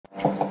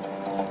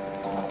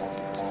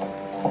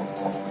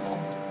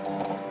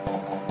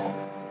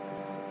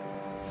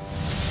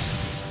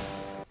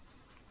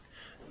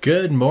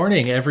Good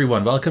morning,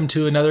 everyone. Welcome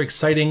to another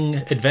exciting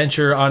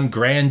adventure on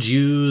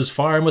Grandview's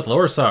farm with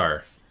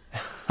Lorsar.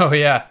 Oh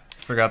yeah,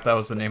 forgot that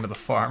was the name of the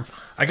farm.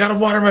 I gotta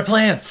water my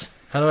plants.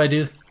 How do I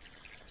do?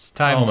 It's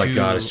time to... Oh my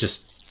god, it's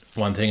just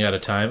one thing at a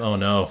time. Oh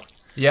no.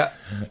 Yeah.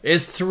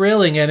 It's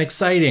thrilling and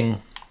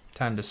exciting.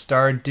 Time to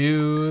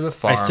Stardew the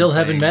farm. I still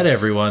haven't things. met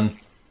everyone.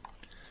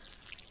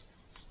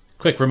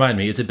 Quick, remind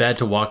me, is it bad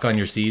to walk on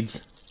your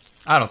seeds?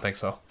 I don't think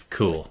so.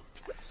 Cool.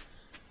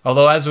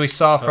 Although, as we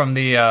saw from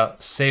the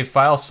save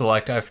file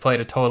select, I've played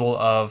a total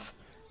of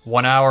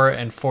 1 hour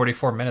and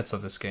 44 minutes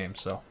of this game,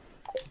 so...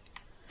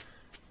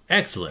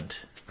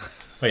 Excellent.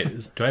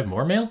 Wait, do I have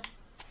more mail?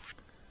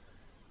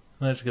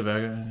 Let's go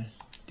back.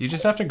 Do you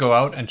just have to go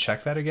out and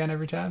check that again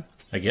every time?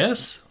 I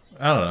guess.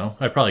 I don't know.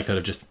 I probably could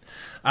have just...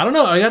 I don't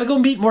know. I gotta go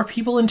meet more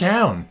people in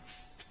town.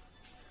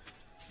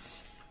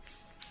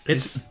 You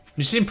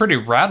seem pretty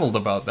rattled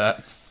about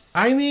that.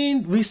 I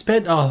mean, we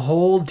spent a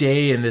whole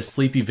day in this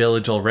sleepy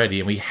village already,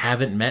 and we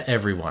haven't met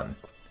everyone.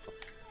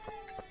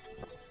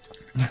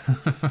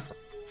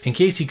 In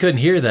case you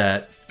couldn't hear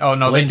that, oh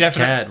no, Blaine's they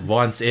definitely cat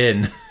wants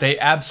in. They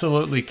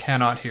absolutely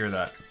cannot hear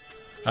that.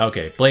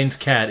 Okay, Blaine's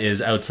cat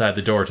is outside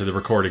the door to the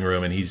recording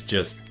room, and he's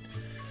just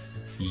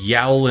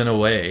yowling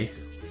away.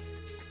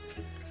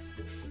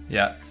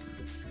 Yeah.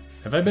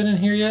 Have I been in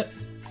here yet?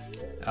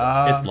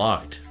 It's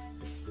locked.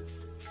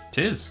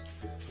 'Tis.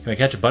 Can I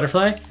catch a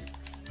butterfly?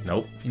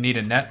 Nope. You need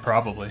a net,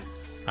 probably.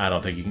 I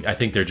don't think you can. I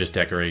think they're just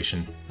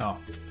decoration. Oh.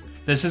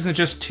 This isn't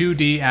just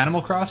 2D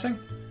Animal Crossing?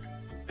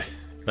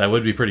 That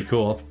would be pretty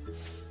cool.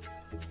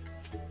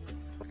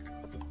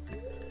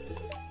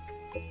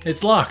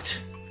 It's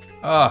locked.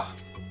 Ugh.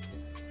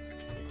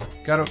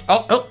 Gotta...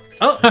 Oh!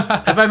 Oh!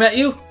 Have I met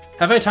you?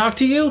 Have I talked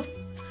to you?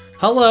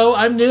 Hello,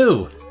 I'm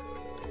new.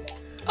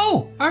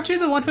 Oh, aren't you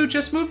the one who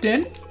just moved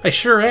in? I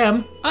sure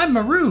am. I'm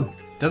Maru.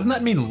 Doesn't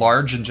that mean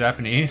large in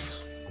Japanese?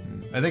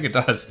 I think it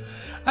does.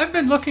 I've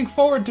been looking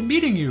forward to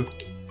meeting you.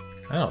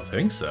 I don't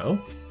think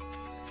so.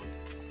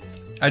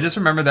 I just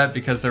remember that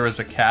because there was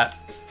a cat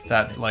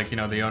that, like, you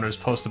know, the owners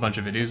post a bunch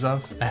of videos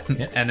of,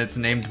 and it's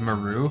named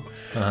Maru,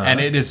 and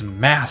it is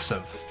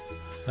massive.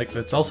 Like,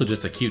 that's also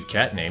just a cute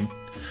cat name.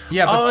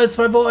 Yeah, but, Oh, it's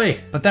my boy.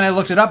 but then I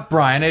looked it up,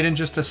 Brian. I didn't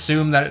just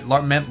assume that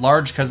it meant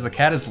large because the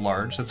cat is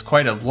large. That's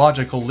quite a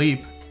logical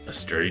leap. A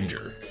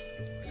stranger.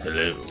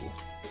 Hello.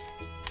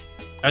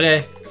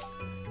 Okay.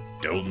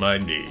 Don't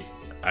mind me.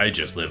 I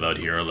just live out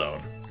here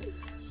alone.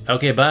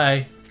 Okay,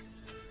 bye.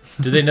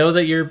 Do they know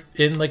that you're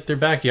in, like, their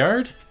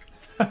backyard?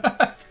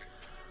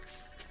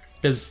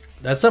 Because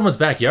that's someone's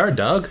backyard,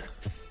 dog.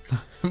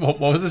 What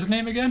was his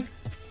name again?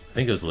 I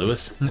think it was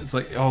Lewis. It's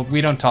like, oh, we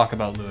don't talk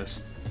about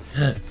Lewis.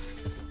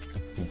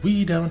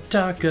 We don't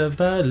talk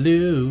about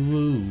Lewis.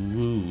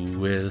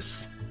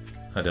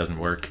 That doesn't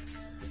work.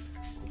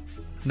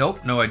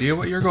 Nope, no idea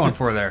what you're going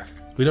for there.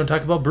 We don't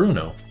talk about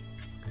Bruno.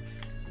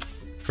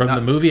 From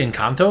the movie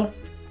Encanto?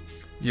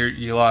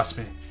 You lost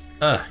me.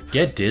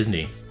 Get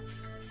Disney.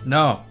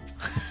 No.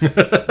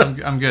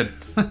 I'm good.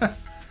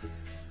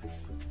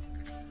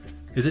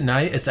 Is it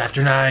 9? It's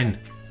after 9.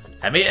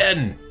 Let me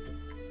in.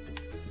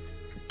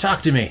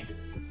 Talk to me.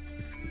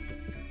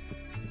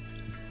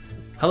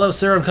 Hello,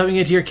 sir. I'm coming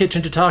into your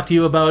kitchen to talk to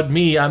you about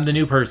me. I'm the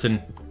new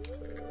person.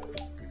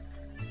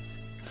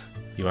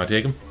 You want to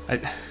take him? I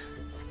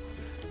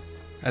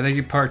think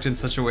you parked in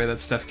such a way that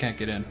Steph can't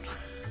get in.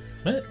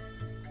 What?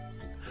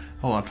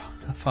 Hold on.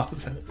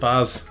 Pause it.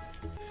 Pause.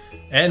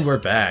 And we're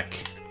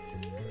back.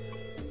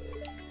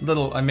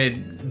 I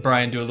made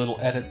Brian do a little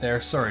edit there.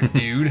 Sorry,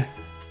 dude.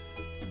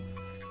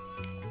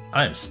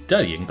 I'm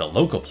studying the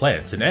local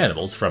plants and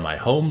animals from my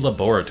home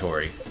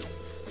laboratory.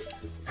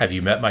 Have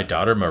you met my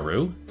daughter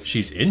Maru?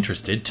 She's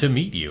interested to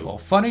meet you. Well,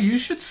 funny you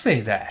should say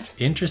that.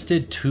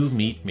 Interested to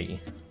meet me.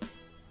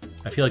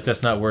 I feel like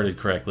that's not worded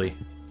correctly.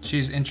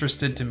 She's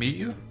interested to meet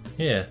you?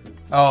 Yeah.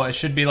 Oh, it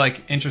should be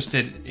like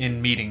interested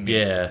in meeting me.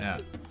 Yeah.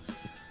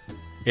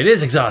 It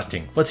is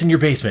exhausting. What's in your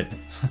basement?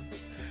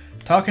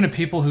 Talking to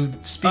people who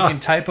speak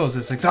in typos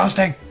is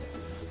exhausting.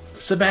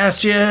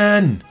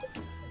 Sebastian!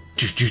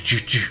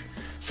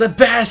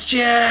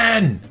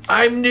 Sebastian!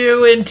 I'm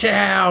new in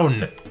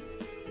town!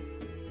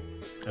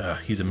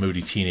 He's a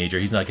moody teenager.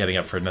 He's not getting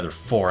up for another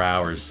 4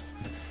 hours.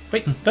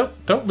 Wait,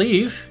 don't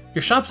leave.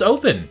 Your shop's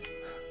open.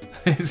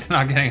 He's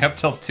not getting up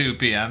till 2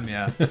 p.m.,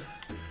 yeah.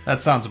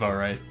 That sounds about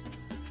right.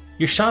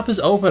 Your shop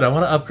is open. I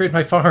want to upgrade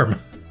my farm.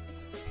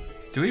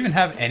 Do we even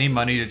have any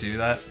money to do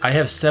that? I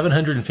have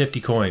 750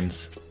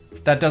 coins.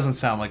 That doesn't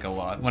sound like a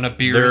lot. When a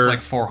beer is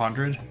like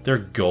 400. They're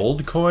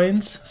gold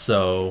coins,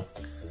 so...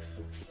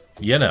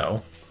 You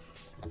know.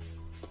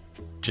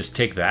 Just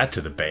take that to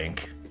the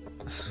bank.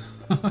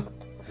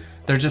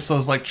 They're just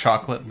those, like,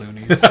 chocolate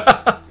loonies.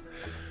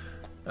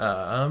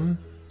 Oh,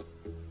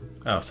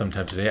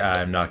 sometime today.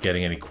 I'm not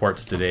getting any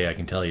quartz today, I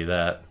can tell you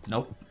that.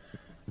 Nope.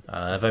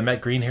 Have I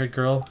met green-haired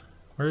girl?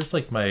 Where's,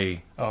 like,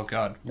 my... Oh,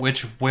 God.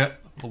 Which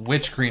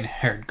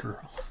green-haired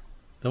girl?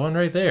 The one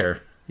right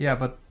there. Yeah,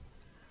 but...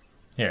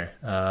 Here.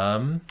 I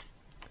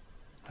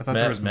thought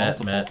there was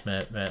multiple. Met.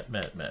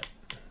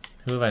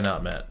 Who have I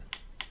not met?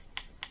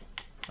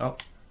 Oh,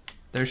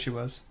 there she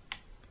was.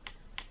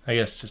 I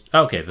guess just...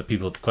 Okay, the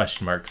people with the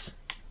question marks.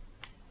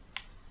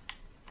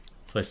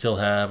 So I still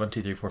have 1,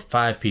 2, 3, 4,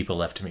 5 people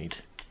left to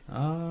meet.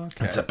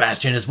 Okay. And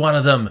Sebastian is one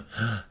of them.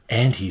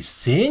 And he's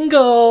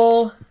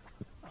single.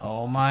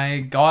 Oh my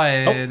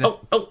god.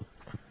 Oh.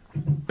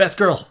 Best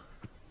girl.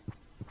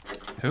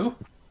 Who?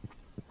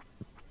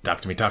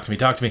 Talk to me.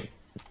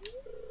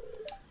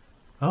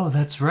 Oh,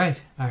 that's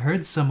right. I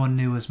heard someone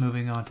new was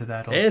moving on to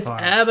that old It's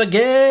farm.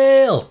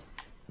 Abigail.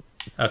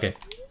 Okay.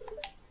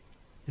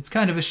 It's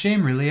kind of a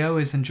shame, really. I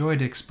always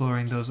enjoyed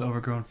exploring those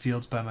overgrown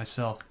fields by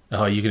myself.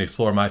 Oh, you can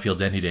explore my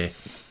fields any day.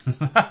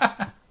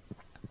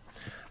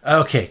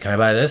 Okay, can I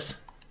buy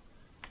this?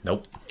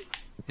 Nope.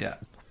 Yeah.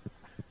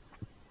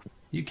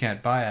 You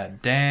can't buy a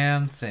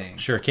damn thing.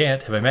 Sure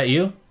can't. Have I met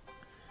you?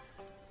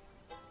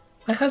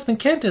 My husband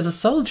Kent is a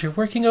soldier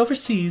working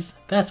overseas.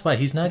 That's why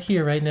he's not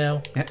here right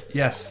now.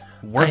 Yes.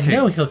 Working. I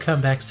know he'll come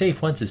back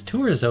safe once his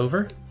tour is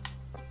over.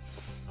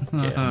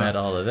 Okay, I met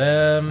all of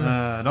them.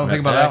 Don't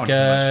think about that one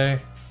too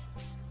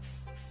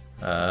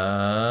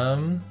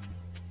much.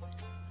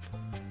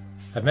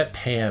 I've met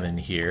Pam in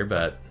here,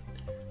 but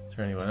is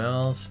there anyone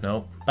else?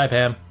 Nope. Bye,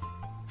 Pam.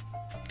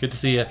 Good to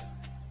see you.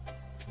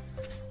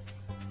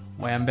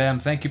 Wham bam,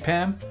 thank you,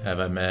 Pam. Have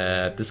I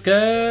met this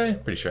guy?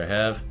 Pretty sure I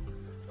have.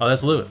 Oh,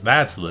 that's Lewis.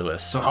 That's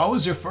Lewis. So how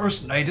was your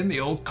first night in the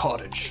old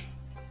cottage?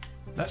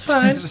 That's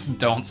fine. Just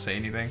don't say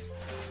anything.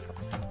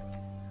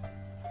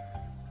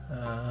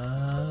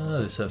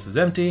 This house is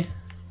empty.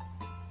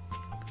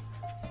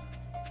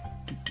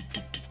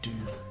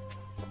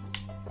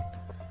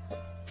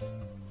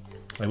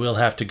 I will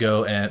have to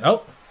go and...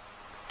 Oh!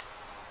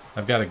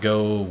 I've got to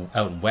go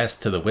out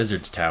west to the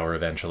Wizard's Tower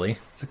eventually.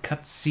 It's a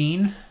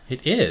cutscene.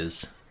 It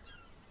is.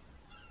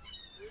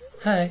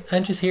 Hi,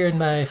 I'm just here in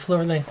my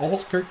floor-length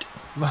skirt.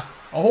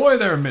 Ahoy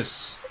there,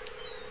 miss.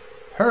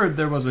 Heard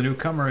there was a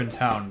newcomer in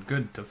town.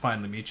 Good to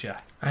finally meet ya.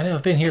 I know,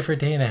 I've been here for a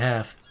day and a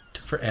half.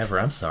 Took forever,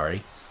 I'm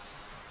sorry.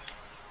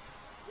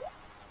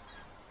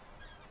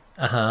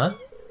 Uh-huh.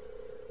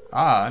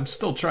 I'm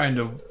still trying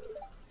to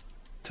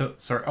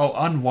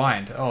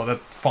unwind. Oh, that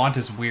font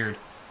is weird.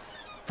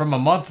 From a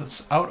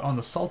month out on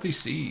the salty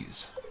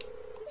seas.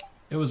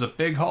 It was a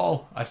big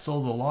haul. I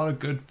sold a lot of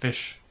good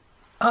fish.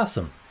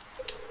 Awesome.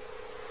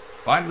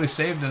 Finally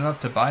saved enough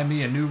to buy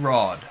me a new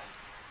rod.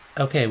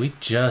 Okay, we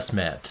just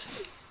met.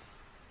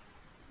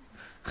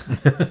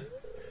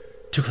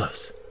 Too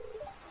close.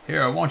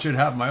 Here, I want you to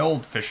have my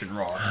old fishing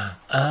rod.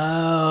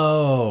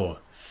 Oh,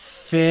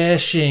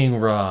 fishing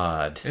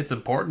rod. It's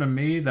important to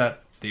me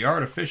that the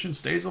art of fishing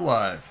stays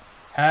alive.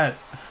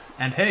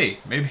 And hey,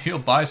 maybe you'll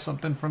buy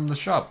something from the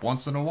shop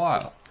once in a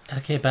while.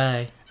 Okay,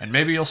 bye. And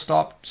maybe you'll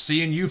stop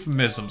seeing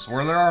euphemisms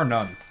where there are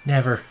none.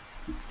 Never.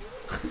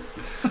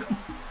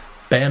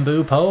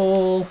 Bamboo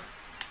pole.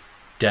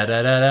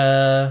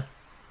 Da-da-da-da.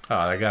 Oh,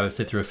 I gotta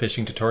sit through a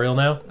fishing tutorial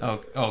now?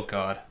 Oh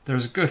god.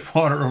 There's good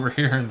water over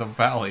here in the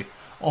valley.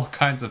 All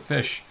kinds of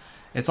fish.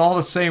 It's all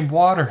the same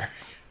water.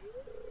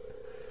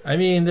 I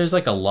mean, there's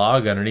like a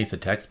log underneath the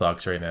text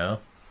box right now.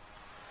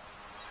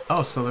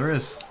 Oh, so there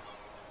is.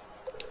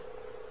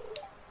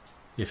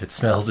 If it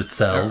smells, it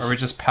sells. Are we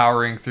just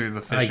powering through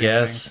the fishing I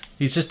guess. thing?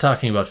 He's just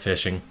talking about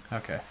fishing.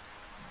 Okay.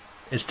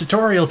 It's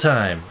tutorial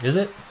time, is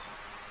it?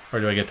 Or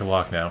do I get to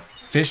walk now?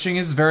 Fishing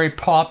is very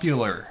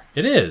popular.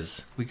 It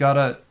is. We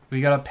gotta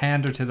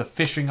pander to the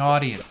fishing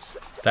audience.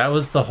 That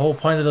was the whole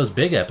point of those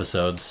big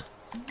episodes.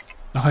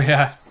 Oh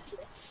yeah.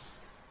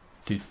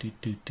 We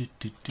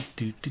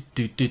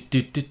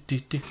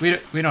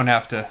don't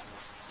have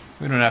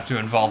to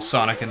involve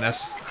Sonic in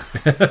this.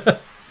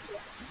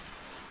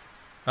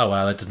 Oh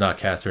wow, that does not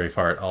cast very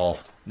far at all.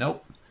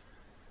 Nope.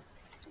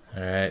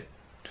 Alright.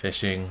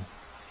 Fishing.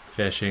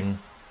 Fishing.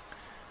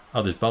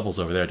 Oh, there's bubbles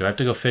over there. Do I have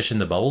to go fish in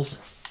the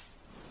bubbles?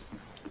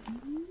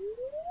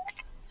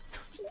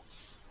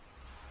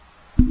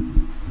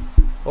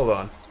 Hold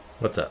on.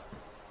 What's up?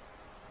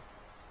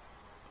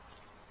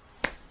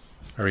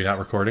 Are we not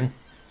recording?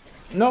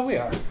 No, we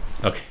are.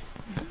 Okay.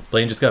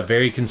 Blaine just got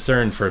very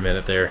concerned for a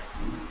minute there.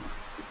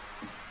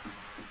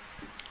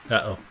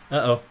 Uh-oh.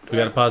 Uh-oh. We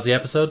gotta pause the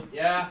episode?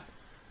 Yeah.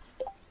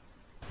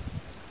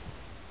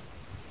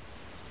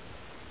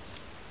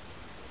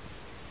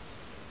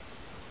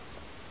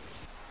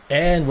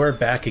 And we're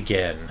back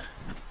again.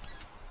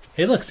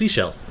 Hey, look,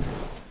 seashell.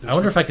 I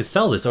wonder if I could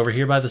sell this over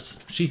here by the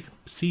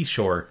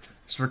seashore.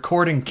 There's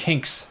recording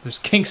kinks. There's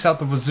kinks out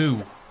the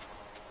wazoo.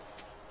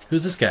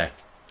 Who's this guy?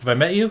 Have I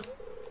met you?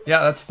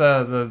 Yeah, that's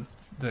the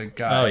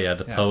guy. Oh yeah,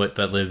 the poet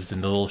that lives in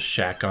the little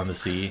shack on the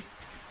sea.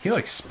 He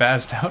like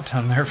spazzed out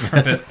down there for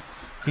a bit.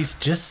 He's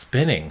just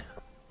spinning.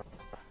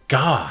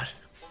 God.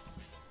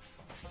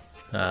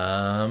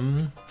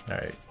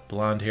 Alright.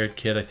 Blonde-haired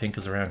kid, I think,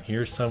 is around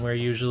here somewhere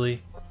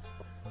usually.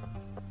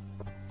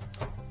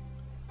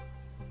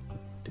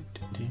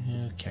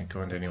 Can't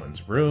go into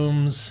anyone's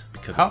rooms,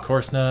 because of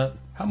course not.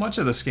 How much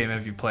of this game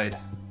have you played?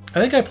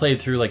 I think I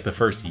played through like the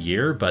first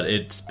year, but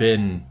it's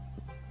been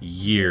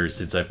years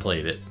since I've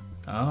played it.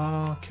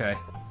 Oh, okay.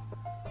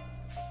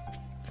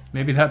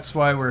 Maybe that's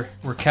why we're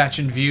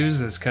catching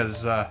views, is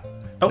because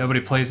nobody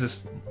plays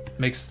this,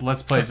 makes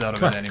Let's Plays out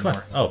of it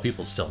anymore. Oh,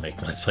 people still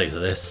make Let's Plays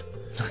of this.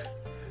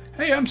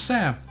 Hey, I'm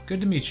Sam.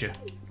 Good to meet you.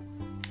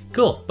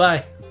 Cool,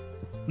 bye.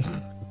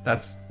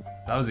 That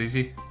was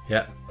easy.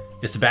 Yeah.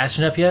 Is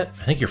Sebastian up yet?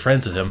 I think you're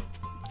friends with him.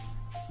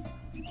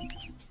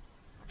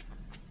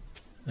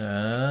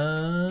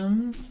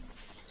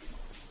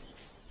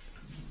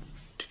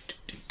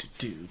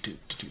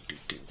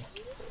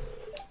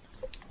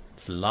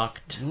 It's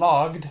locked.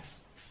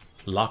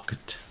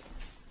 Locked.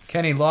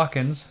 Kenny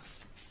Lockins.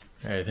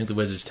 Alright, I think the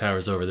wizard's tower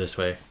is over this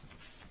way.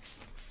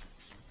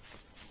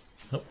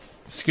 Oh.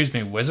 Excuse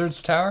me,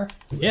 Wizard's Tower?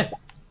 Yeah.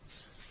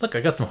 Look,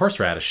 I got some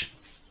horseradish.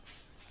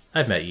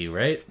 I've met you,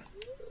 right?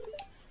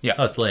 Yeah.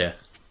 Oh, it's Leia.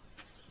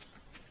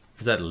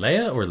 Is that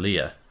Leia or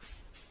Leah?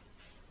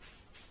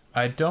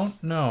 I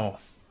don't know.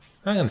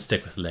 I'm gonna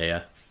stick with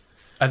Leia.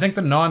 I think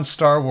the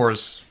non-Star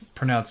Wars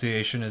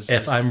pronunciation is...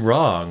 If I'm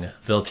wrong,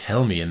 they'll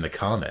tell me in the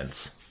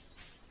comments.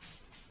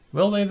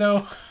 Will they,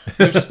 though?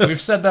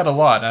 We've said that a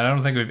lot, and I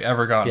don't think we've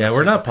ever gotten Yeah,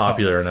 we're not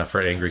popular enough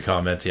for angry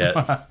comments yet.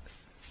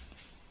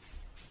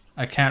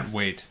 I can't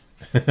wait.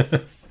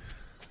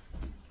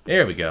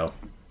 There we go.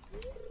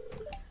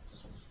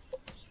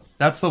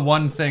 That's the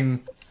one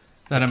thing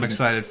that I'm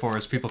excited for,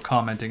 is people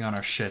commenting on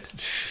our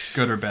shit.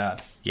 Good or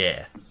bad.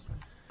 Yeah.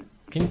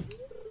 Can...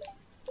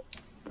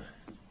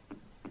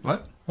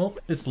 What? Well,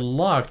 it's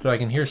locked, but I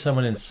can hear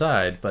someone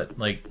inside, but,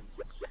 like...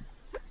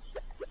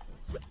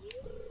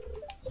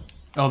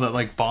 Oh, that,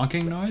 like,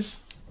 bonking noise?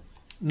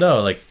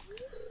 No, like,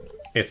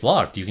 it's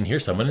locked. You can hear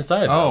someone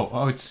inside, though.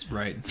 Oh, it's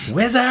right.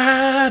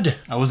 Wizard!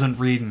 I wasn't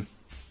reading.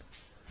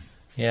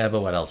 Yeah,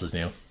 but what else is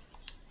new?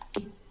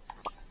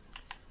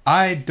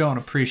 I don't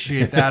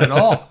appreciate that at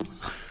all.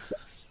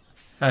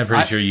 I'm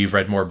pretty sure you've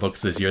read more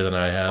books this year than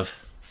I have.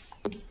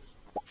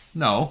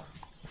 No.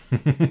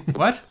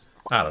 What?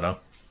 I don't know.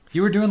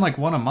 You were doing, like,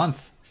 one a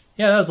month.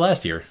 Yeah, that was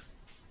last year.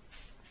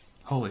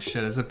 Holy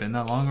shit, has it been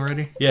that long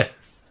already? Yeah.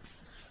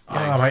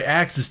 Yikes. Oh, my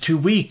axe is too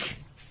weak.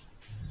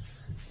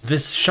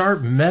 This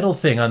sharp metal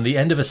thing on the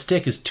end of a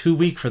stick is too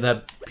weak for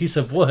that piece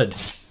of wood.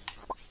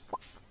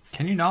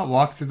 Can you not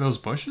walk through those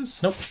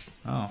bushes? Nope.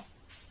 Oh.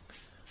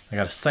 I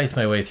gotta scythe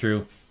my way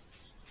through.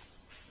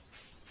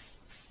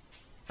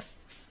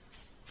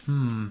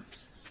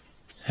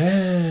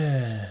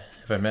 Have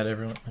I met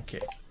everyone? Okay.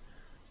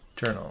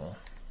 Journal.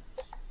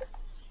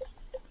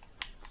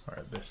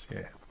 Or this,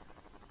 yeah.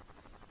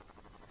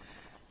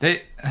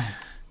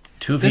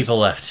 Two people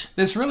left.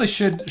 This really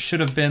should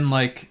have been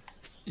like,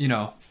 you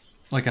know,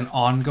 like an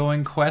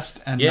ongoing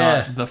quest and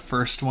Yeah. not the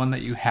first one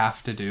that you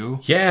have to do.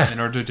 Yeah. In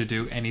order to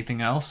do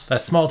anything else.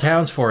 That's small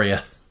towns for you.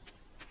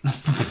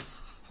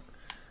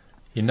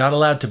 You're not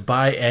allowed to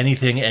buy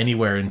anything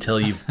anywhere until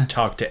you've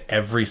talked to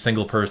every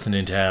single person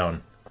in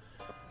town.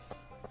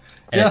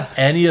 And if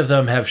any of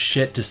them have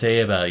shit to say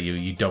about you,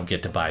 you don't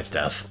get to buy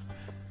stuff.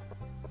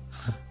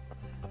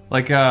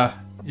 Like,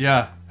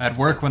 yeah, at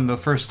work when the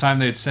first time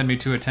they'd send me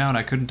to a town,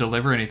 I couldn't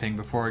deliver anything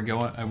before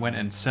I went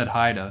and said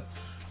hi to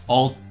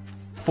all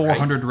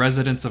 400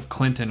 residents of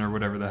Clinton or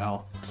whatever the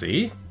hell.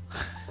 See?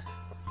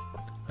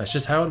 That's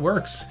just how it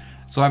works.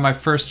 That's why my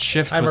first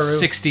shift Maru. was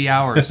 60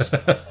 hours.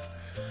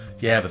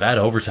 Yeah, but that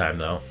overtime,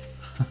 though.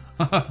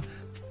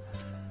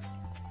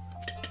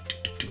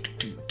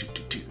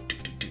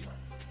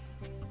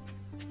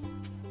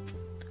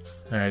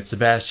 Alright,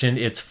 Sebastian,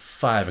 it's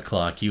 5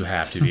 o'clock. You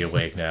have to be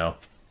awake now.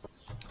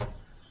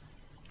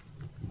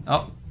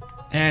 Oh,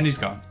 and he's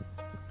gone.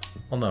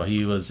 Well, no,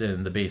 he was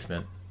in the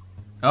basement.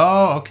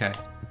 Oh, okay.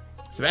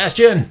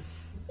 Sebastian!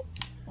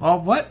 Well,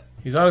 what?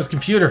 He's on his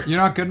computer. You're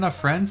not good enough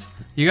friends?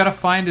 You gotta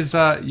find his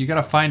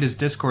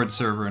Discord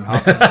server and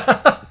hop in.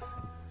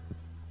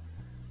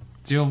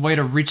 It's the only way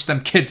to reach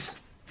them kids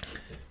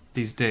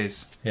these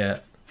days. Yeah.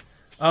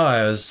 Oh,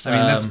 I mean,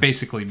 that's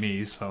basically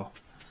me, so.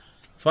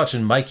 I was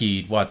watching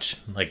Mikey watch,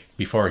 like,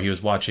 before he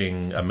was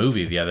watching a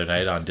movie the other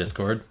night on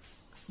Discord.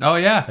 Oh,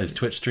 yeah. His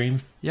Twitch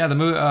stream. Yeah, the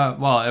movie,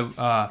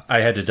 I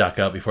had to duck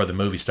out before the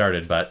movie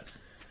started, but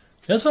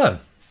it was fun.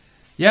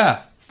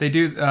 Yeah, they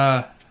do,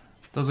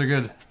 those are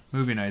good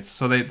movie nights.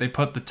 So they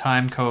put the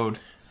time code.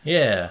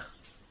 Yeah.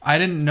 I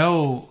didn't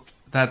know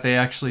that they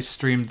actually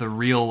streamed the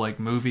real, like,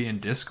 movie in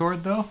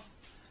Discord, though.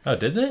 Oh,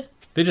 did they?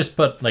 They just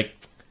put, like...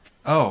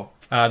 Oh.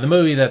 The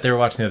movie that they were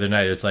watching the other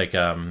night was, like,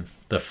 or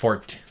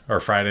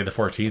Friday the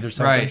 14th or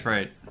something.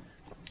 Right.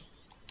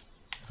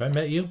 Have I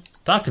met you?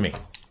 Talk to me.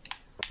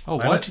 Oh,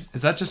 what?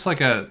 Is that just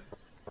like a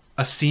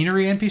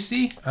scenery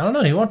NPC? I don't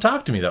know. He won't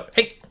talk to me, though.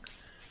 Hey!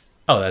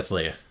 Oh, that's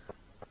Leia.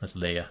 That's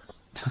Leia.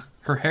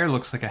 Her hair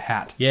looks like a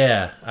hat.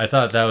 Yeah, I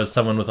thought that was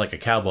someone with, like, a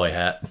cowboy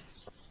hat.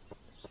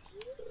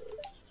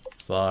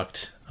 It's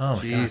locked. Oh,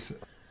 my God.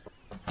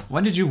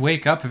 When did you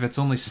wake up if it's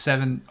only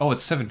 7... Oh,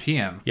 it's 7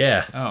 p.m.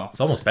 Yeah. Oh. It's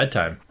almost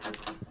bedtime.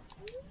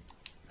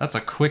 That's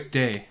a quick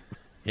day.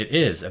 It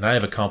is, and I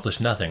have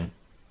accomplished nothing.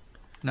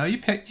 No, you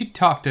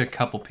talked to a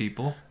couple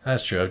people.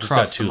 That's true. I've just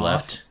got 2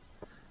 left.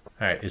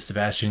 Alright, is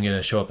Sebastian going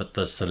to show up at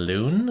the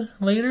saloon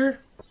later?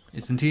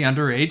 Isn't he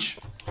underage?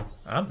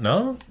 I don't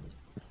know.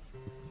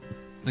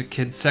 The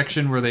kids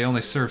section where they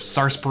only serve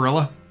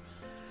sarsaparilla?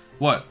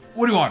 What?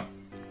 What do you want?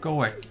 Go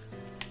away.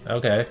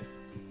 Okay.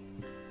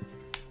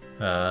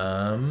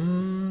 I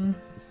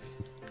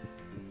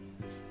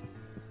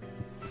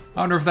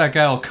wonder if that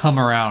guy will come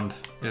around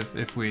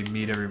if we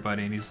meet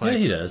everybody and he's like... Yeah,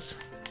 he does.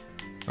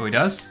 Oh, he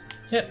does?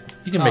 Yeah,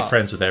 you can make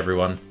friends with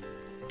everyone.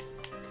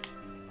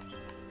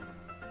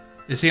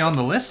 Is he on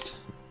the list?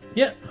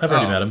 Yeah, I've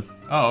already met him.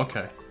 Oh,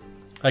 okay.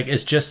 Like,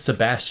 it's just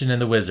Sebastian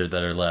and the Wizard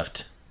that are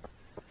left.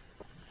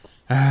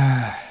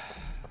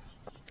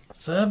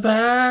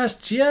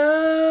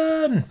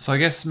 Sebastian! So I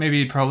guess maybe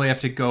you'd probably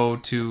have to go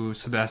to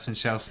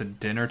Sebastian's house at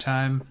dinner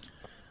time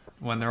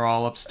when they're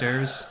all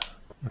upstairs.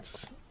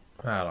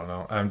 I don't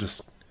know. I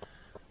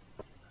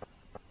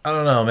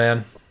don't know,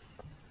 man.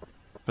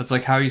 But it's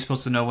like, how are you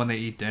supposed to know when they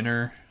eat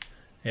dinner?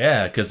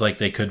 Yeah, because like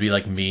they could be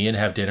like me and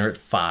have dinner at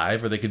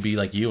 5, or they could be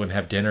like you and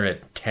have dinner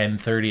at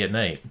 10:30 at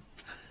night.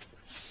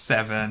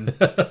 7.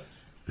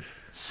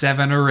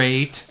 7 or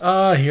 8.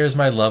 Oh, here's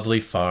my lovely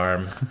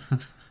farm.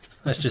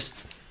 Let's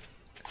just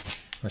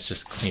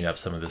clean up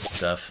some of this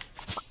stuff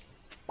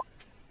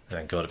and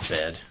then go to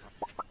bed.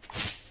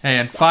 Hey,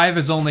 and 5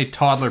 is only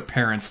toddler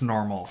parents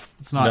normal.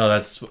 It's not. No,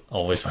 that's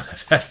always when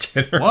I've had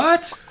dinner.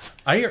 What?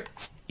 I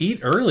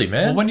eat early,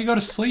 man. Well, when do you go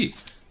to sleep?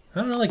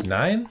 I don't know, like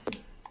 9?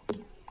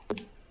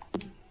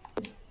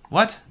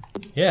 What?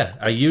 Yeah,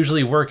 I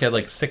usually work at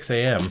like 6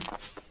 a.m.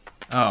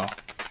 Oh.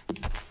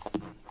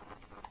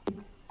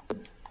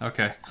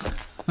 Okay.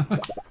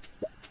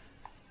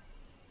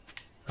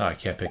 Oh, I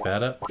can't pick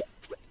that up.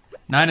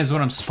 9 is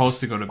when I'm supposed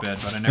to go to bed,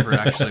 but I never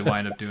actually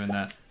wind up doing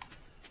that.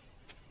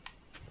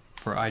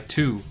 For I,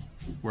 too,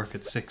 work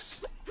at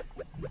 6.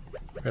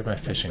 Where'd my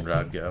fishing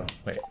rod go?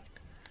 Wait.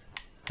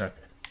 Okay.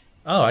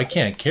 Oh, I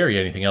can't carry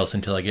anything else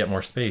until I get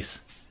more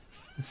space.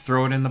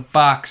 Throw it in the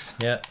box.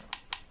 Yeah.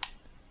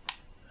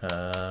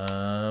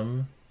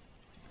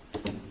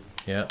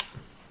 Yep.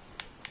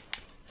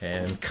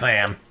 And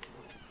clam.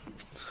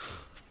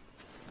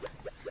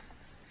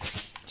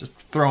 Just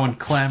throwing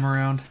clam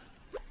around.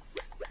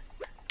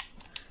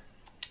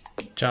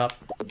 Chop,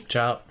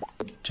 chop,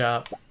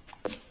 chop.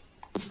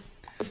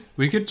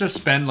 We could just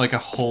spend like a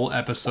whole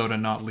episode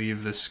and not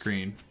leave this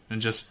screen.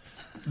 And just...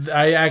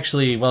 I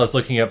actually, while I was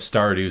looking up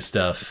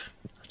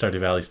Stardew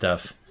Valley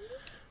stuff,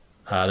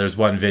 there's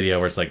one video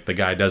where it's like the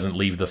guy doesn't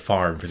leave the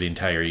farm for the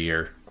entire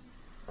year.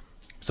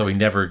 So he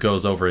never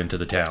goes over into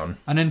the town.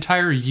 An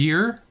entire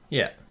year?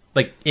 Yeah,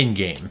 like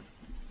in-game.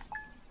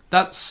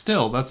 That's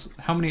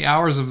how many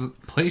hours of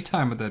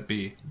playtime would that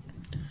be?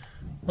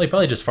 Well, he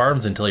probably just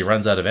farms until he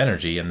runs out of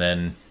energy, and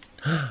then...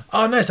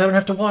 Oh, nice, I don't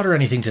have to water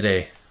anything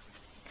today.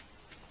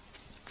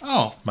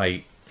 Oh.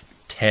 My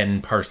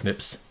 10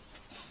 parsnips.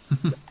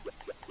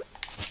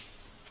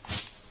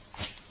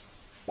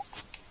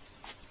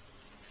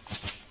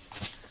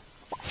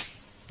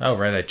 Oh,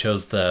 right, I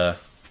chose the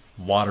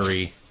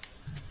watery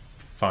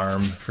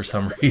farm for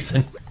some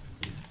reason.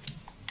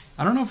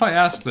 I don't know if I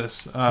asked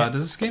this. Does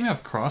this game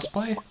have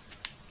crossplay?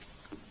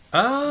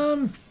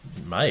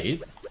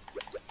 Might.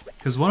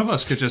 Because one of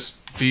us could just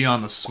be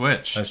on the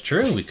Switch. That's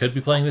true, we could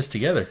be playing this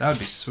together. That would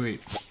be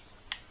sweet.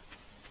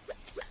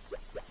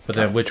 But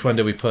then which one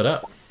do we put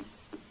up?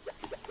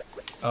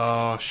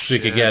 Oh, So we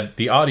shit. could get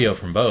the audio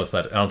from both,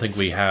 but I don't think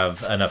we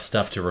have enough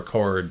stuff to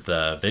record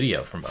the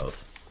video from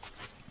both.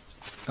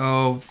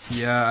 Oh,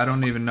 yeah, I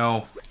don't even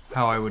know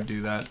how I would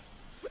do that.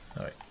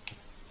 Oh, wait.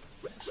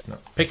 No,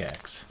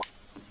 pickaxe.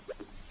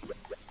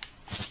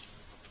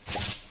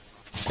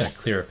 Gonna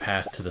clear a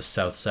path to the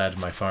south side of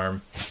my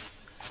farm.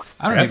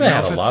 I don't I even bet I know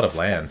have if a it's... lot of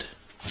land.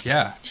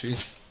 Yeah,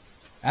 jeez.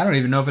 I don't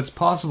even know if it's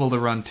possible to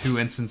run 2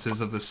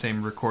 instances of the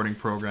same recording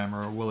program,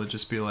 or will it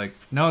just be like,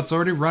 no, it's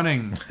already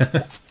running.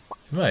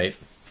 Might.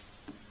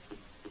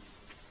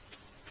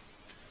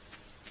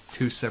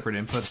 2 separate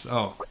inputs?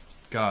 Oh,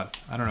 God.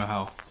 I don't know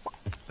how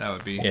that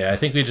would be. Yeah, I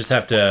think we just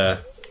have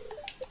to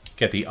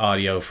get the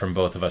audio from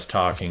both of us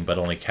talking, but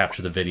only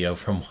capture the video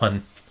from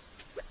one.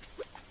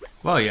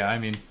 Well, yeah, I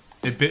mean,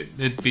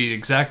 it'd be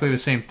exactly the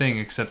same thing,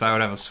 except I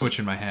would have a Switch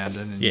in my hand,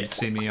 and Yeah. you'd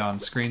see me on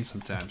screen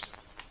sometimes.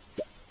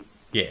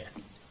 Yeah.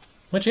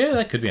 Which, yeah,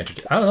 that could be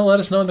interesting. I don't know, let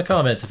us know in the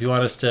comments if you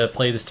want us to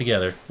play this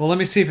together. Well, let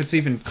me see if it's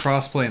even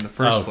crossplay in the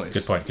first place.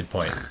 Good point, good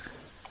point.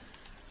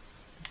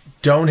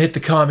 Don't hit the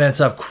comments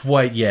up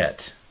quite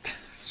yet.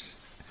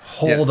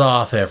 Hold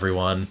off,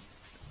 everyone.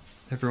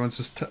 Everyone's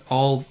just...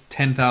 all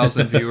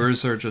 10,000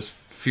 viewers are just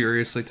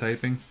furiously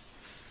typing.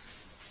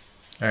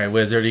 Alright,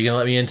 Wizard, are you going to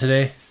let me in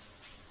today?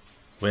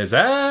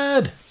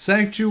 Wizard!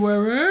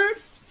 Sanctuary!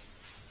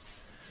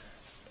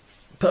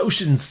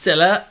 Potion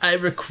seller, I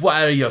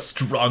require your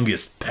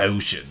strongest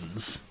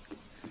potions.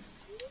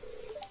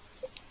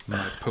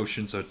 My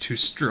potions are too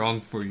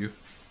strong for you.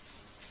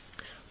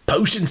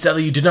 Potion seller,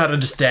 you do not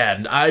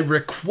understand. I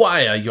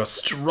require your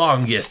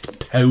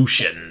strongest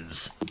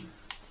potions.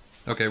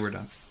 Okay, we're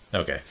done.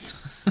 Okay.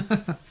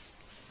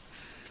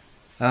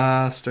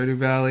 Stardew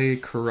Valley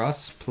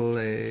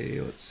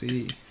crossplay. Let's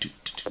see.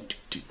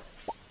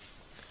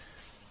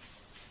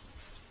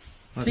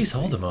 Please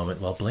hold a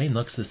moment while Blaine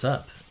looks this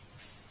up.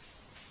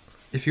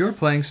 If you were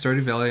playing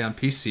Stardew Valley on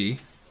PC,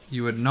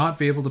 you would not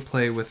be able to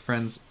play with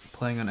friends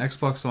playing on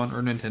Xbox One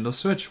or Nintendo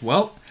Switch.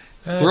 Well,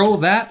 throw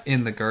that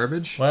in the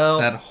garbage. Well,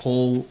 that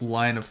whole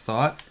line of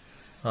thought.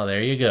 Well,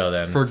 there you go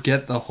then.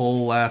 Forget the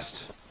whole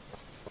last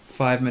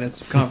 5 minutes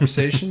of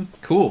conversation.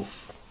 Cool.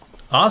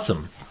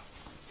 Awesome.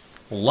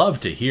 Love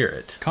to hear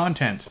it.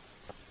 Content.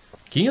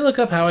 Can you look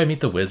up How I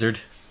Meet the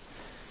Wizard?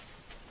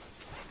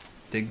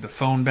 Dig the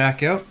phone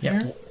back out.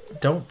 Yeah. Here.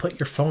 Don't put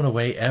your phone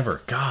away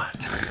ever.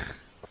 God.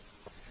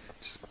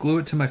 Just glue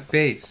it to my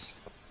face.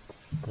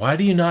 Why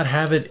do you not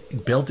have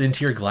it built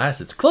into your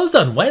glasses? Closed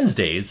on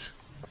Wednesdays?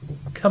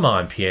 Come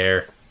on,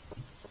 Pierre.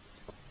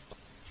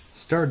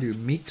 Stardew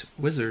Meat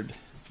Wizard.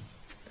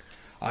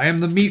 I am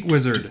the Meat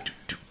Wizard.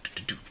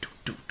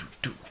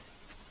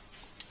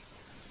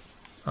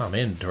 Oh, my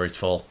inventory's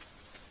full.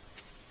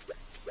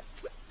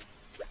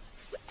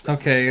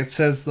 Okay, it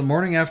says the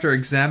morning after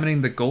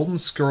examining the golden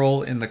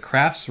scroll in the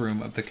crafts room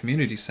of the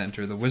community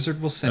center, the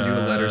wizard will send you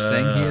a letter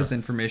saying he has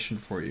information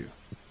for you.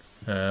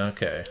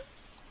 Okay.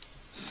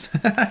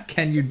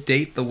 Can you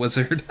date the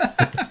wizard?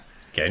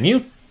 Can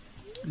you?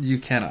 You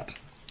cannot.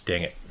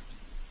 Dang it.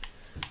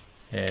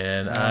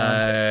 And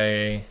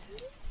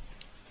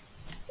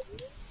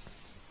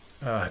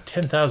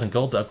 10,000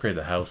 gold to upgrade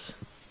the house.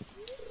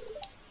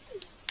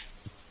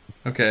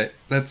 Okay,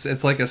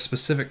 it's like a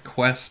specific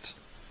quest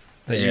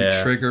that you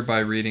trigger by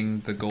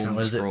reading the golden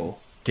scroll.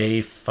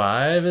 Day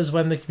 5 is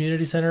when the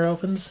community center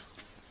opens?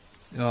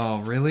 Oh,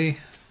 really?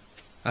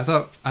 I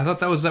thought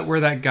that was where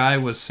that guy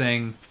was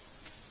saying.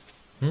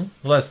 Well,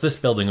 that's this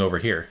building over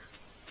here.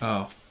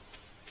 Oh.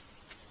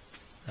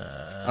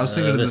 I was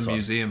thinking of the one.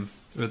 museum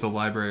or the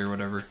library or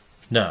whatever.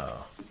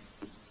 No.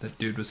 That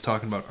dude was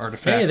talking about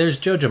artifacts. Hey, there's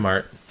Jojo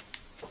Mart.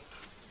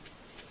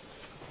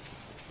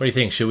 What do you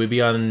think? Should we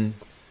be on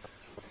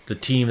the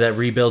team that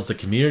rebuilds the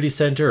community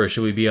center, or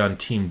should we be on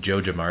Team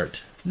Jojo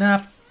Mart?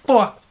 Nah,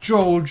 fuck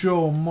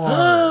Jojo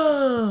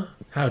Mart.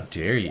 How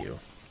dare you?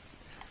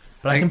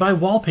 But I can buy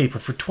wallpaper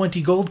for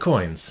 20 gold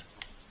coins.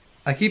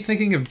 I keep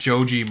thinking of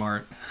Joji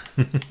Mart.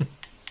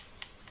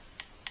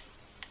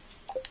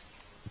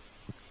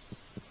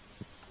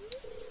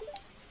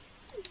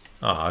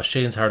 Aw,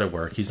 Shane's hard at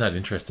work. He's not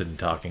interested in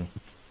talking.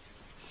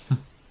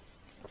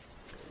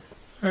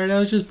 Alright, I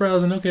was just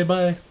browsing. Okay,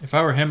 bye. If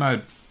I were him,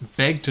 I'd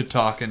beg to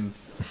talk and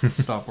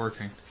stop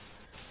working.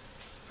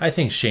 I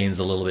think Shane's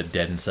a little bit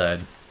dead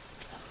inside.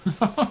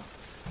 Alright,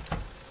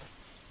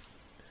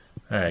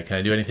 can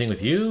I do anything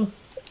with you?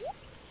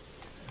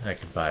 I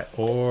can buy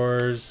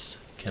ores.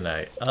 Can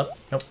I up?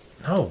 Nope.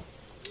 No.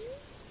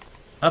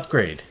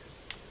 Upgrade.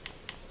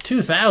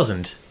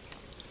 2,000.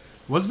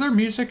 Was there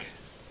music?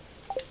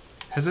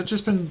 Has it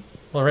just been...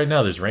 Well, right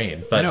now there's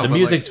rain, but the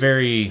music's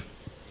very...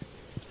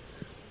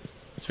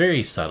 It's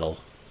very subtle.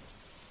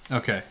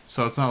 Okay,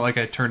 so it's not like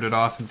I turned it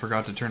off and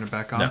forgot to turn it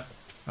back on? No.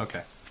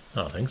 Okay. I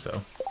don't think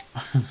so.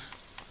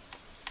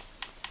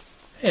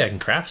 Hey, I can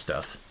craft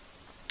stuff.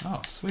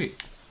 Oh,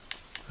 sweet.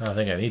 I don't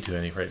think I need to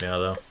any right now,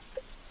 though.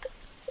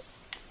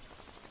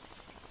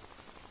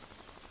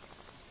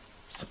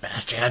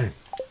 Sebastian!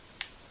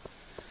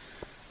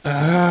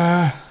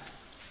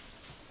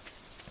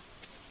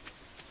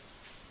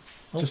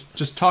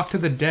 Just talk to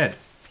the dead.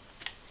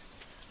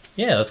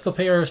 Yeah, let's go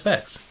pay our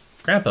respects.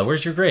 Grandpa,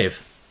 where's your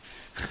grave?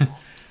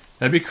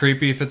 That'd be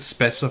creepy if it's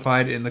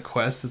specified in the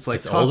quest. It's like,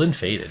 it's old and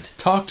faded.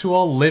 Talk to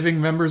all living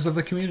members of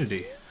the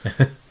community.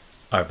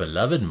 Our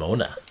beloved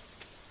Mona.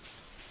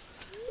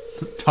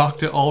 Talk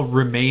to all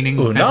remaining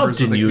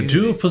members of the community.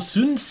 Du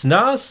pursuing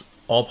snas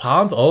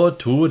ophand og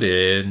to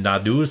det na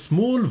du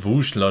smul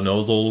vushla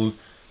nozol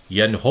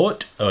yen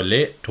hot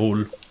ole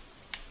tol.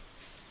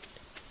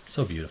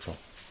 So beautiful.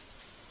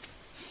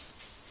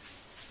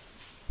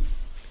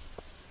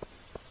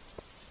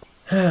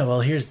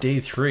 Well, here's day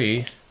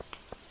 3.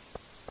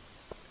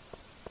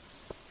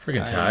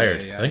 Freaking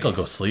tired. I think I'll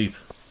go sleep.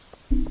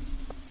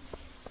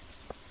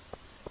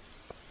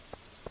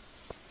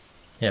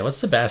 Yeah, what's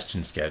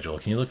Sebastian's schedule?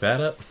 Can you look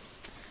that up?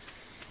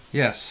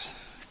 Yes.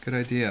 Good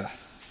idea.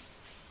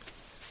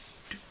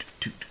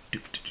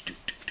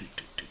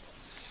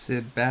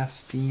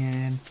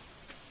 Sebastian.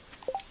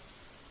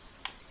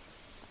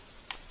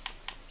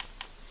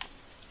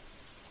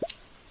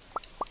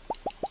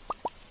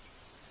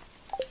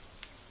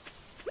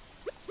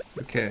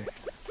 Okay.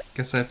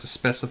 Guess I have to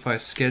specify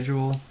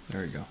schedule.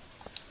 There we go.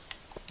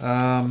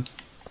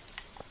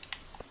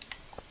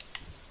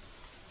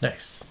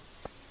 Nice.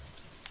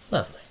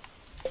 Lovely.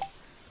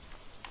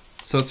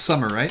 So it's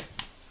summer, right?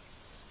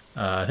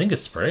 I think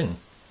it's spring.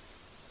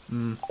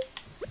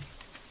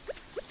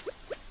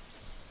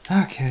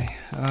 Okay.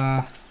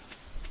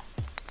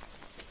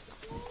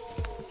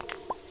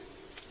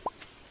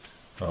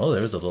 Oh,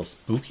 there's a little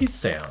spooky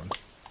sound.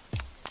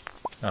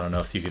 I don't know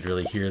if you could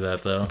really hear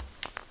that, though.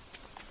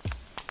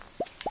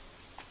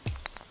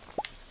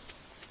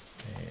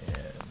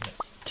 And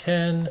that's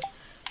 10.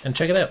 And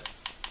check it out.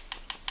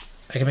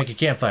 I can make a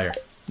campfire.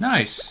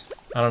 Nice.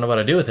 I don't know what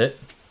to do with it.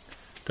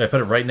 Do I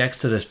put it right next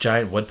to this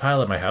giant wood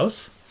pile at my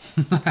house?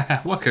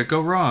 What could go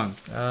wrong?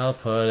 I'll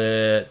put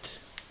it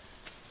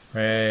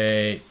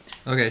Right.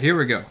 Okay, here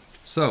we go.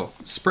 So,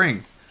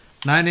 spring.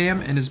 9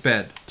 a.m. in his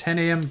bed. 10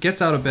 a.m.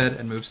 gets out of bed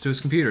and moves to his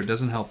computer.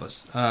 Doesn't help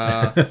us.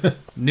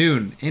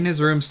 Noon. In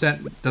his room.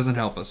 Doesn't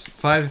help us.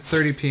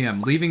 5:30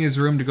 p.m. Leaving his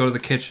room to go to the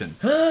kitchen.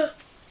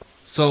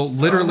 So,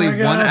 literally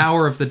 1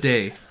 hour of the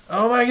day.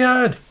 Oh my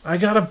god! I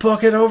gotta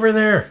book it over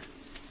there!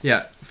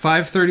 Yeah,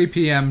 5:30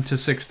 p.m. to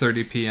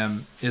 6:30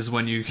 p.m. is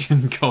when you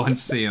can go and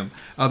see him.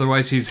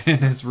 Otherwise, he's in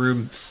his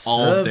room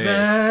all day.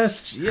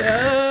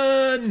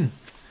 Sebastian!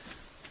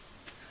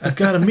 I've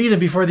got to meet him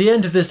before the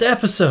end of this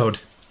episode.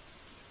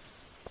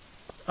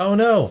 Oh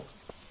no.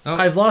 Oh.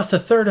 I've lost a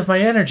third of my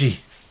energy.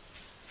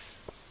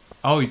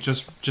 Oh,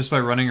 just by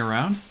running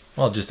around?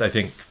 Well, just I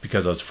think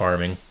because I was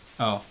farming.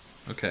 Oh,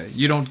 okay.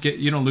 You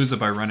don't lose it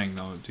by running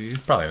though, do you?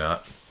 Probably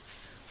not.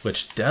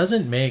 Which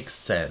doesn't make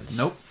sense.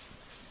 Nope.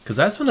 Because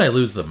that's when I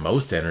lose the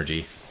most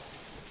energy.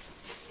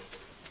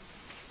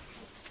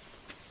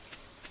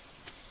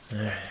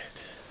 Alright.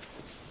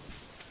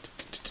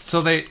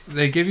 So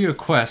they give you a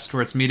quest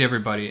where it's meet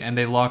everybody, and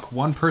they lock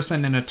one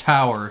person in a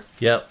tower.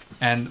 Yep.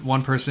 And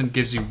one person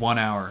gives you 1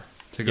 hour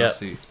to go Yep.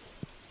 see.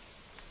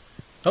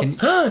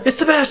 Oh, it's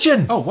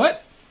Sebastian! Oh,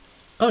 what?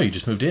 Oh, you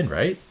just moved in,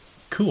 right?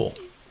 Cool.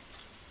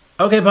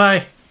 Okay,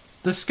 bye.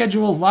 The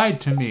schedule lied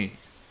to me.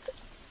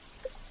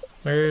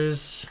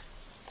 Where's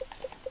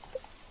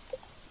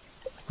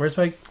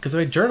my... Because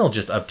my journal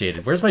just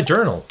updated. Where's my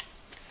journal?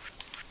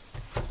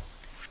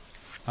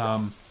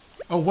 Oh,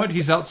 what?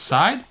 He's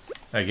outside?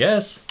 I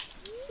guess.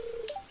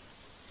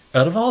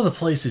 Out of all the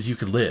places you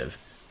could live,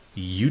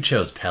 you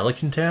chose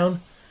Pelican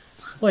Town?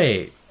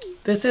 Wait,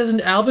 this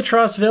isn't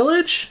Albatross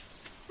Village?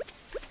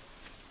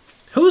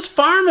 Whose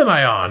farm am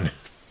I on?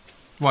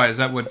 Why, is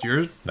that what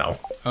yours? No,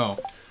 Oh.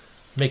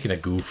 making a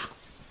goof.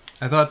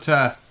 I thought,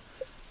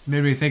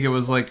 made me think it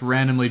was like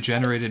randomly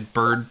generated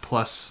bird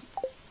plus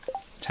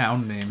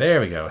town names. There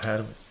we go. How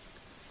do we...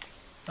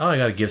 Oh, I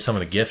gotta give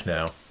someone a gift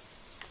now.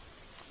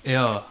 Ew.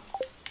 I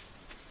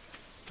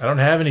don't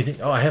have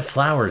anything. Oh, I have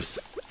flowers.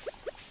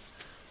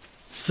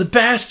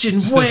 Sebastian,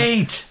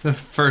 wait! The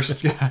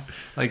first, yeah,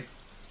 like,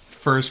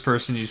 first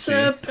person you see.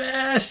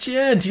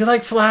 Sebastian, do you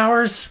like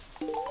flowers?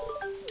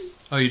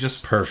 Oh, you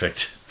just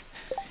Perfect.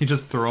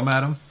 throw them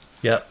at him?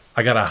 Yep,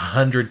 I got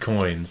 100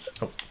 coins.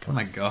 Oh, Oh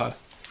my god.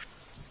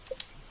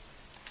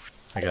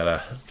 I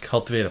gotta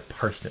cultivate a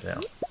parsnip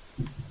now.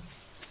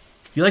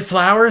 You like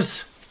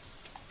flowers?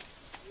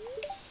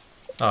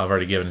 Oh, I've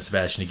already given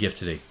Sebastian a gift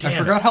today. Damn I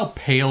forgot how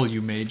pale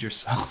you made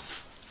yourself.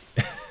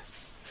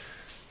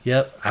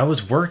 Yep, I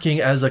was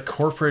working as a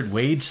corporate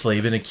wage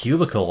slave in a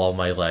cubicle all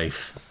my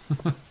life.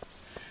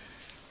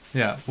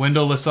 Yeah,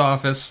 windowless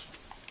office,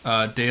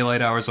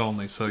 daylight hours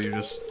only, so you're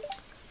just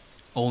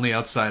only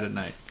outside at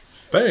night.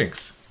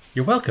 Thanks.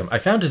 You're welcome. I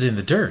found it in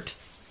the dirt.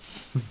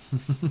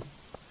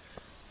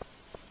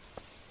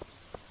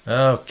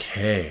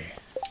 Okay.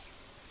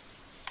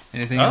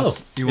 Anything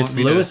else you want it's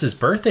me Lewis's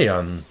birthday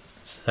on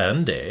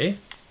Sunday.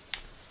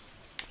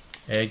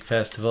 Egg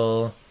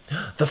festival.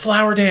 The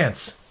flower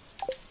dance.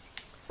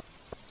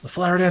 The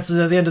flower dance is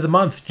at the end of the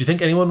month. Do you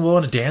think anyone will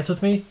want to dance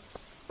with me?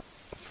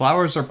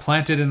 Flowers are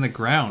planted in the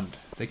ground.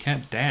 They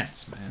can't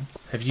dance, man.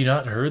 Have you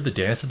not heard the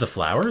dance of the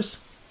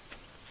flowers?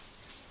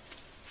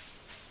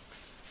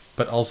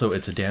 But also,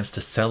 it's a dance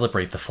to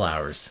celebrate the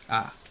flowers.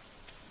 Ah.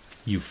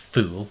 You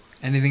fool.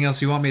 Anything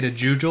else you want me to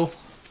jujule?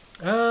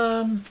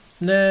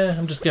 Nah,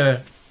 I'm just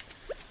gonna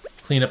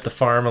clean up the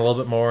farm a little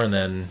bit more and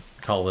then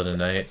call it a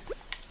night.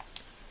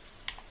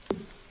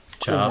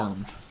 Chop.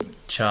 Form.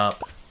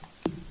 Chop.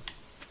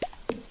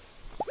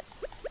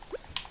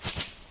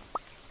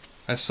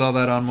 I saw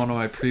that on one of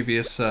my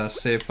previous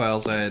save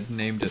files. I had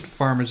named it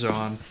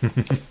Parmesan,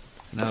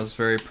 and I was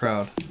very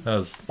proud.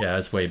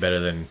 That's way better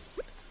than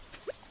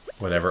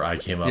whatever I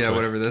came up with. Yeah,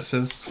 whatever this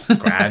is.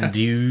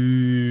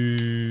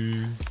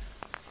 Grandeur.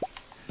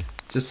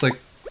 Just like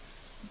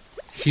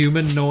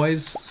human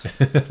noise.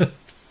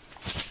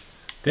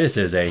 This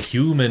is a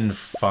human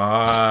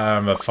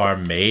farm, a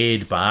farm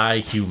made by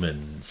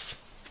humans.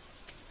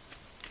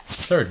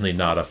 Certainly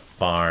not a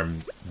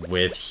farm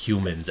with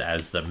humans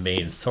as the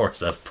main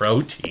source of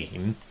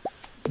protein.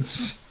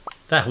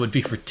 That would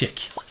be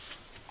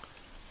ridiculous.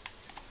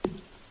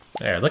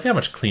 There, look how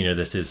much cleaner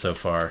this is so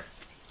far.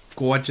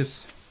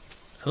 Gorgeous.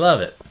 I love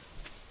it.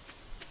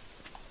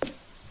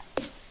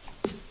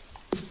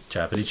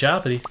 Choppity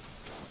choppity.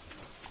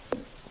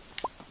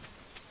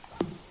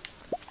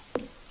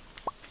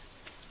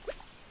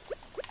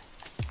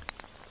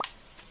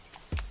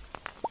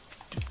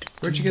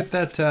 Where'd you get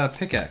that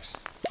pickaxe?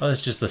 Oh,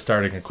 that's just the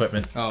starting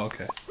equipment. Oh,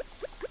 okay.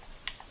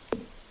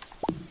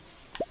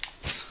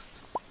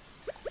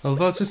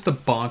 Although it's just a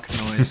bonk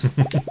noise.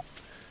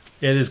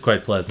 It is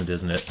quite pleasant,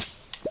 isn't it?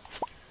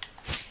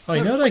 Oh,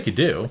 you know what I could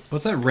do?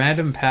 What's that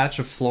random patch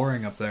of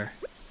flooring up there?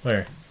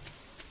 Where?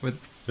 By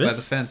This?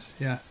 the fence,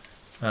 yeah.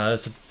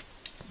 It's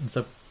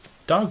a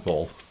dog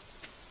bowl.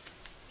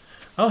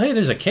 Oh, hey,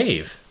 there's a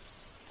cave.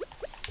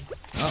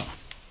 Oh.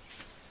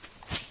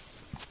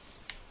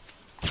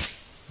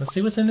 Let's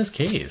see what's in this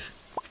cave.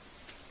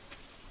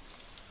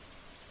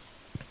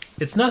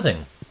 It's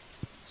nothing.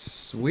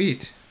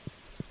 Sweet.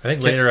 I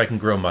think later I can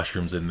grow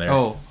mushrooms in there.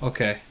 Oh,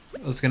 okay.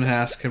 I was gonna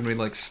ask, can we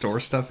like store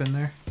stuff in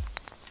there?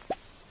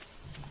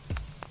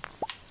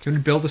 Can we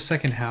build a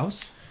second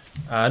house?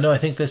 No, I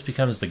think this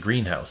becomes the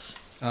greenhouse.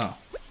 Oh.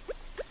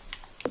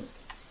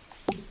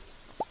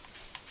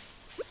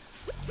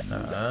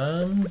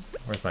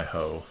 Where's my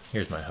hoe?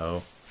 Here's my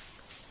hoe.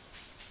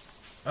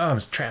 Oh,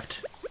 I'm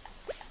trapped.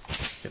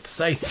 Get the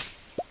scythe.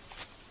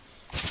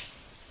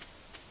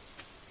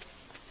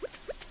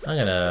 I'm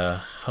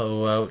gonna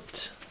hoe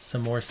out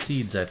some more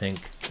seeds, I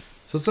think.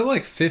 So is that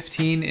like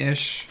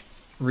 15-ish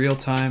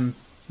real-time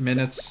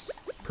minutes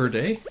per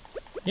day?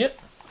 Yep.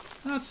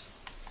 That's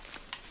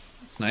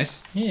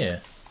nice. Yeah.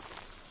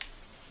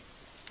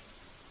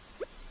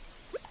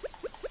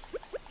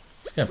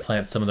 Just gonna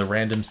plant some of the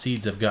random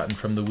seeds I've gotten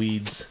from the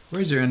weeds.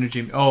 Where's your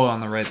energy? Oh,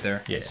 on the right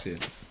there. Yeah. I see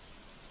it.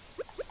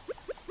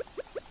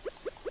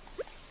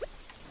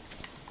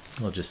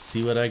 We'll just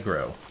see what I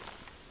grow.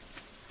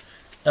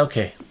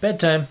 Okay,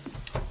 bedtime.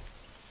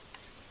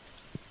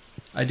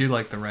 I do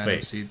like the random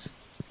Wait. seeds.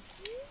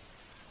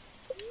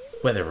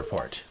 Weather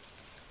report.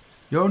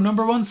 Your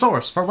number one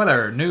source for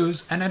weather,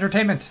 news, and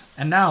entertainment.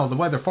 And now the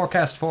weather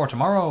forecast for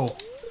tomorrow.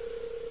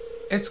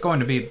 It's going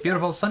to be a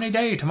beautiful sunny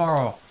day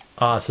tomorrow.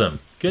 Awesome.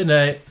 Good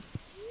night.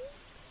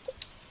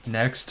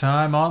 Next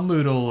time on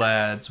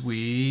LudoLads,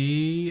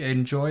 we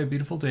enjoy a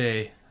beautiful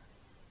day.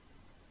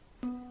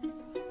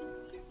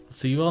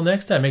 See you all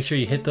next time. Make sure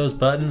you hit those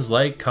buttons,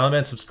 like,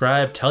 comment,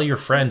 subscribe, tell your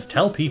friends,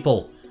 tell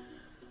people.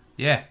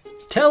 Yeah.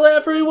 Tell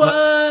everyone!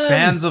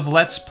 Fans of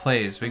Let's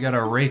Plays, we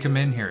gotta rake them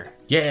in here.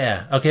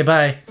 Yeah. Okay,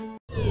 bye.